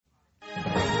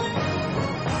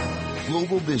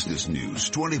Global business news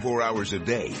 24 hours a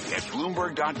day at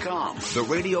Bloomberg.com, the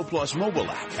Radio Plus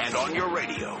mobile app, and on your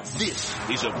radio. This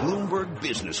is a Bloomberg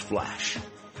Business Flash.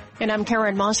 And I'm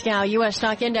Karen Moscow. U.S.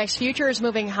 stock index futures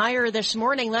moving higher this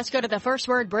morning. Let's go to the First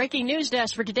Word breaking news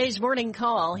desk for today's morning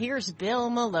call. Here's Bill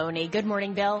Maloney. Good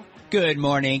morning, Bill. Good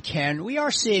morning, Ken. We are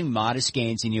seeing modest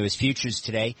gains in U.S. futures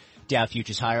today. Dow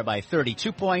futures higher by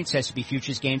 32 points, S&P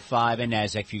futures gain 5, and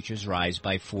NASDAQ futures rise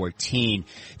by 14.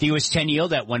 The U.S. 10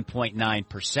 yield at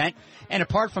 1.9%. And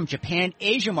apart from Japan,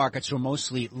 Asia markets were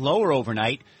mostly lower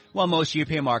overnight, while most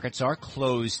European markets are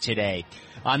closed today.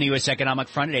 On the U.S. economic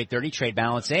front at 8:30, trade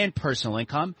balance and personal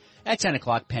income. At 10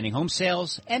 o'clock, pending home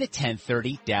sales. And at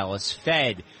 10:30, Dallas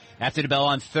Fed. After the bell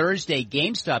on Thursday,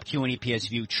 GameStop Q and EPS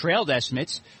view trailed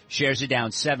estimates. Shares are down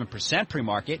 7%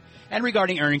 pre-market. And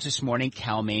regarding earnings this morning,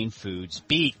 Cal-Maine Foods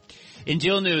beat. In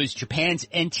deal news, Japan's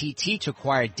NTT to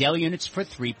acquire Dell units for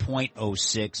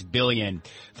 $3.06 billion.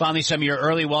 Finally, some of your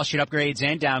early Wall Street upgrades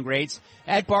and downgrades.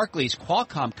 At Barclays,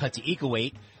 Qualcomm cut to equal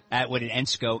weight. Atwood and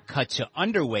Ensco cut to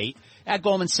underweight. At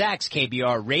Goldman Sachs,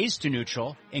 KBR raised to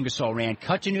neutral, Ingersoll Rand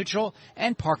cut to neutral,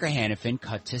 and Parker Hannifin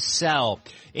cut to sell.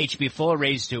 H.B. Fuller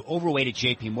raised to overweight at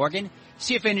J.P. Morgan,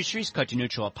 CF Industries cut to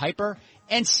neutral at Piper,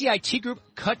 and CIT Group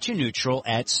cut to neutral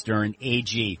at Stern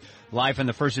AG. Live from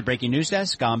the First Word breaking news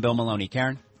desk, I'm Bill Maloney.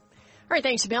 Karen? All right,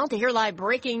 thanks, Bill. To hear live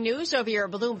breaking news over your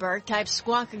Bloomberg, type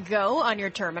Squawk Go on your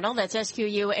terminal. That's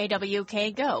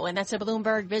SQUAWK Go. And that's a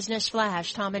Bloomberg Business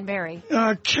Flash. Tom and Barry.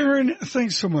 Karen,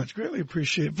 thanks so much. Greatly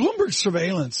appreciate it. Bloomberg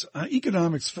Surveillance,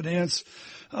 economics, finance,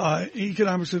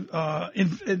 economics,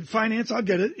 in finance, I'll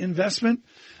get it, investment,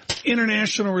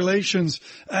 international relations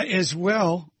as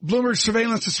well. Bloomberg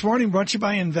Surveillance this morning brought to you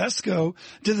by Invesco.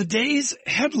 Do the day's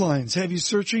headlines have you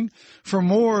searching for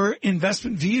more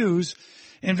investment views?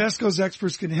 Invesco's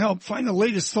experts can help. Find the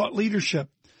latest thought leadership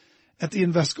at the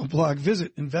Invesco blog.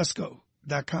 Visit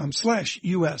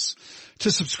Invesco.com/US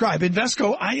to subscribe.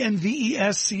 Invesco,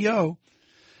 INVESCO,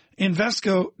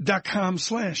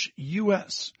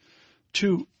 Invesco.com/US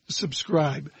to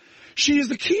subscribe. She is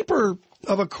the keeper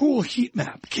of a cool heat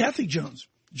map. Kathy Jones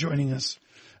joining us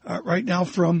right now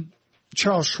from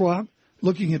Charles Schwab,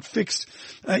 looking at fixed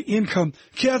income.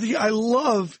 Kathy, I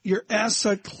love your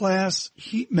asset class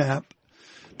heat map,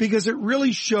 because it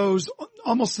really shows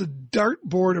almost a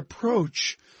dartboard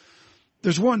approach.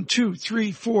 There's 1, 2,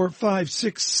 3, 4, 5,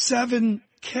 6, 7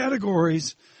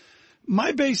 categories.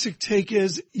 My basic take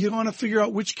is you want to figure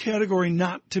out which category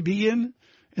not to be in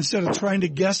instead of trying to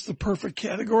guess the perfect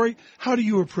category. How do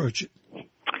you approach it?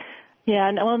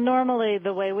 Yeah, well, normally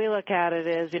the way we look at it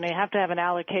is, you have to have an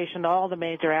allocation to all the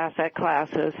major asset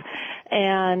classes.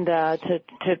 And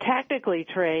to tactically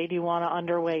trade, you want to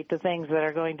underweight the things that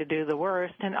are going to do the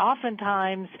worst. And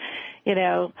oftentimes,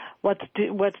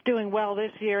 what's doing well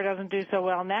this year doesn't do so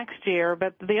well next year.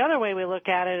 But the other way we look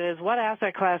at it is what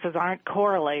asset classes aren't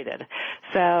correlated.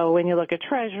 So when you look at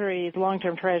treasuries,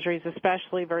 long-term treasuries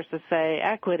especially versus, say,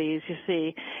 equities, you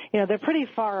see, they're pretty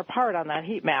far apart on that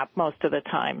heat map most of the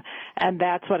time. And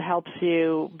that's what helps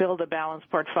you build a balanced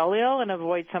portfolio and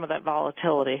avoid some of that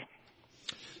volatility.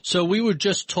 So we were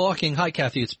just talking. Hi,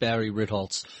 Kathy. It's Barry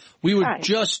Ritholtz. We were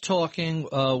just talking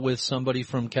with somebody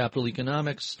from Capital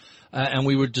Economics, and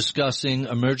we were discussing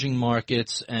emerging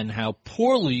markets and how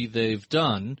poorly they've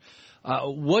done.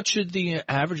 What should the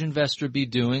average investor be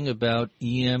doing about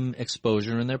EM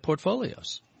exposure in their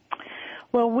portfolios?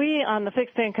 Well, we on the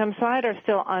fixed income side are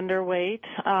still underweight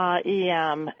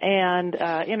EM and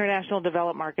international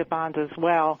developed market bonds as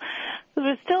well. So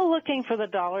we're still looking for the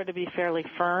dollar to be fairly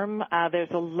firm.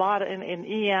 There's a lot in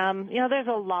EM. There's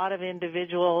a lot of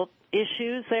individual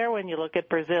issues there when you look at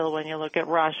Brazil, when you look at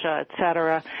Russia, et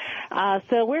cetera.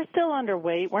 So we're still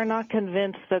underweight. We're not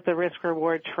convinced that the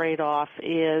risk-reward trade-off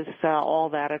is all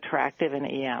that attractive in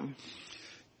EM.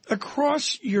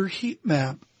 Across your heat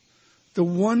map, the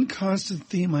one constant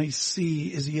theme I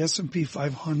see is the S&P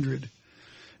 500.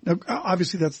 Now,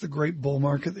 obviously, that's the great bull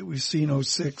market that we've seen in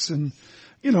 06 and,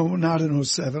 not in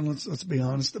 07. Let's be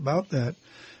honest about that.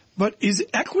 But is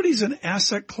equities an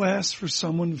asset class for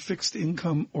someone fixed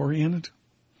income oriented?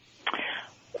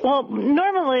 Well,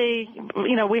 normally,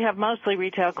 we have mostly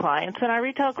retail clients, and our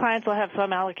retail clients will have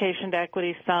some allocation to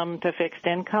equity, some to fixed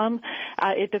income.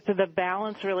 The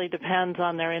balance really depends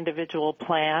on their individual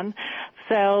plan.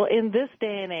 So in this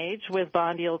day and age, with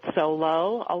bond yields so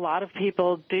low, a lot of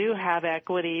people do have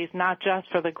equities, not just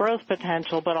for the growth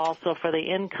potential, but also for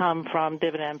the income from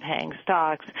dividend-paying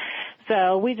stocks.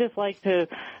 So we just like to,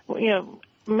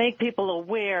 make people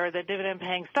aware that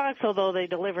dividend-paying stocks, although they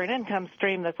deliver an income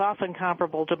stream that's often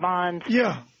comparable to bonds,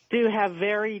 do have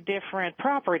very different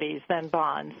properties than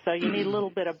bonds. So you need a little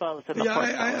bit of both in the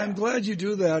portfolio. I'm glad you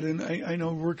do that. And I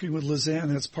know working with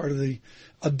Lizanne, that's part of the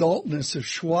adultness of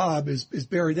Schwab is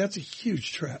Barry. That's a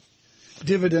huge trap.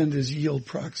 Dividend is yield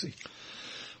proxy.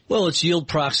 Well, it's yield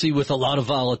proxy with a lot of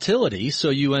volatility, so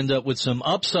you end up with some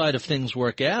upside if things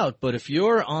work out. But if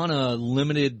you're on a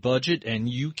limited budget and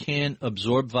you can't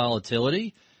absorb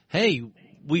volatility, hey,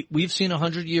 we've seen a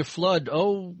 100-year flood,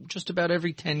 just about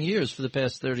every 10 years for the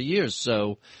past 30 years.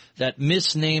 So that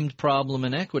misnamed problem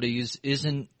in equities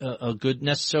isn't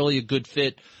necessarily a good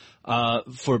fit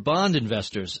for bond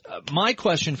investors. My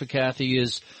question for Kathy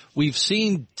is, we've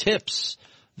seen TIPS,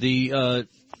 the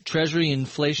Treasury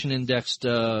inflation indexed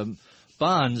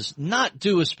bonds, not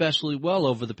do especially well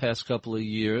over the past couple of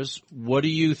years. What are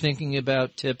you thinking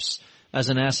about TIPS as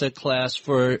an asset class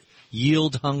for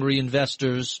yield-hungry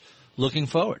investors looking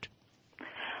forward?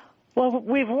 Well,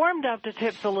 we've warmed up to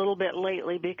TIPS a little bit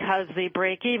lately because the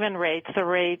break-even rates,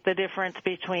 the difference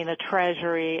between a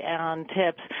Treasury and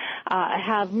TIPS,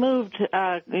 have moved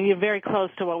very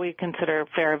close to what we consider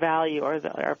fair value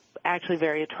or actually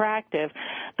very attractive.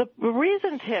 The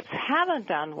reason TIPS haven't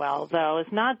done well, though, is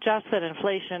not just that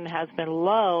inflation has been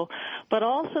low, but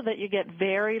also that you get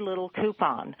very little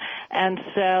coupon. And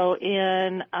so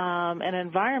in an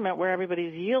environment where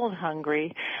everybody's yield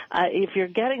hungry, if you're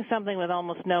getting something with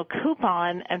almost no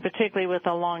coupon, and particularly with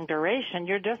a long duration,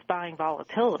 you're just buying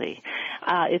volatility.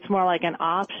 It's more like an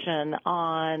option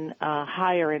on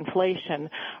higher inflation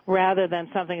rather than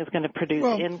something that's going to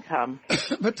produce income.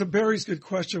 But to Barry's good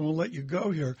question, we'll let you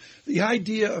go here. The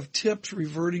idea of TIPS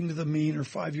reverting to the mean or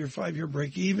five-year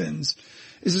break-evens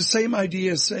is the same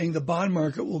idea as saying the bond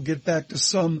market will get back to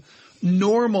some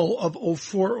normal of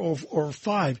 04 or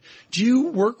 05. Do you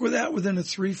work with that within a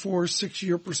 3, 4,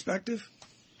 6-year perspective?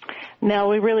 No,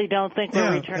 we really don't think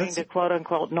we're returning to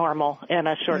quote-unquote normal in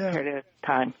a short period of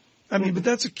time. I mean, but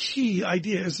that's a key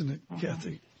idea, isn't it,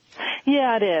 Kathy?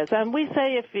 Yeah, it is. We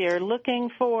say if you're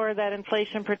looking for that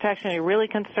inflation protection, you're really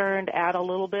concerned, add a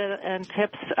little bit in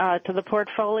TIPS to the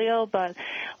portfolio, but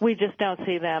we just don't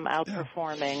see them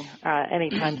outperforming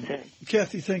anytime soon.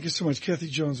 Kathy, thank you so much. Kathy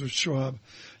Jones with Schwab.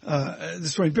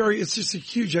 This morning, Barry, it's just a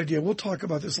huge idea. We'll talk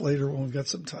about this later when we've got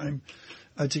some time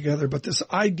together, but this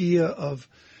idea of,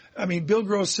 Bill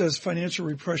Gross says financial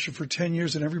repression for 10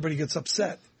 years and everybody gets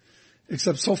upset,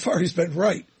 except so far he's been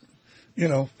right.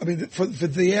 For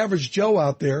the average Joe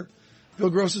out there, Bill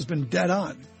Gross has been dead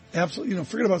on. Absolutely,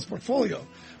 forget about his portfolio.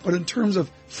 But in terms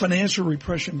of financial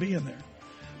repression being there.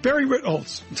 Barry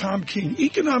Ritholtz, Tom Keene,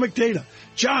 Economic Data,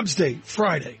 Jobs Day,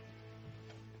 Friday.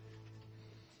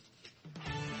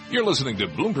 You're listening to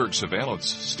Bloomberg Surveillance.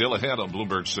 Still ahead on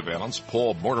Bloomberg Surveillance,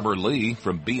 Paul Mortimer Lee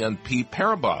from BNP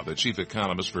Paribas, the chief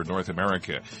economist for North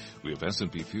America. We have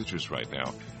S&P futures right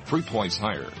now, 3 points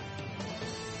higher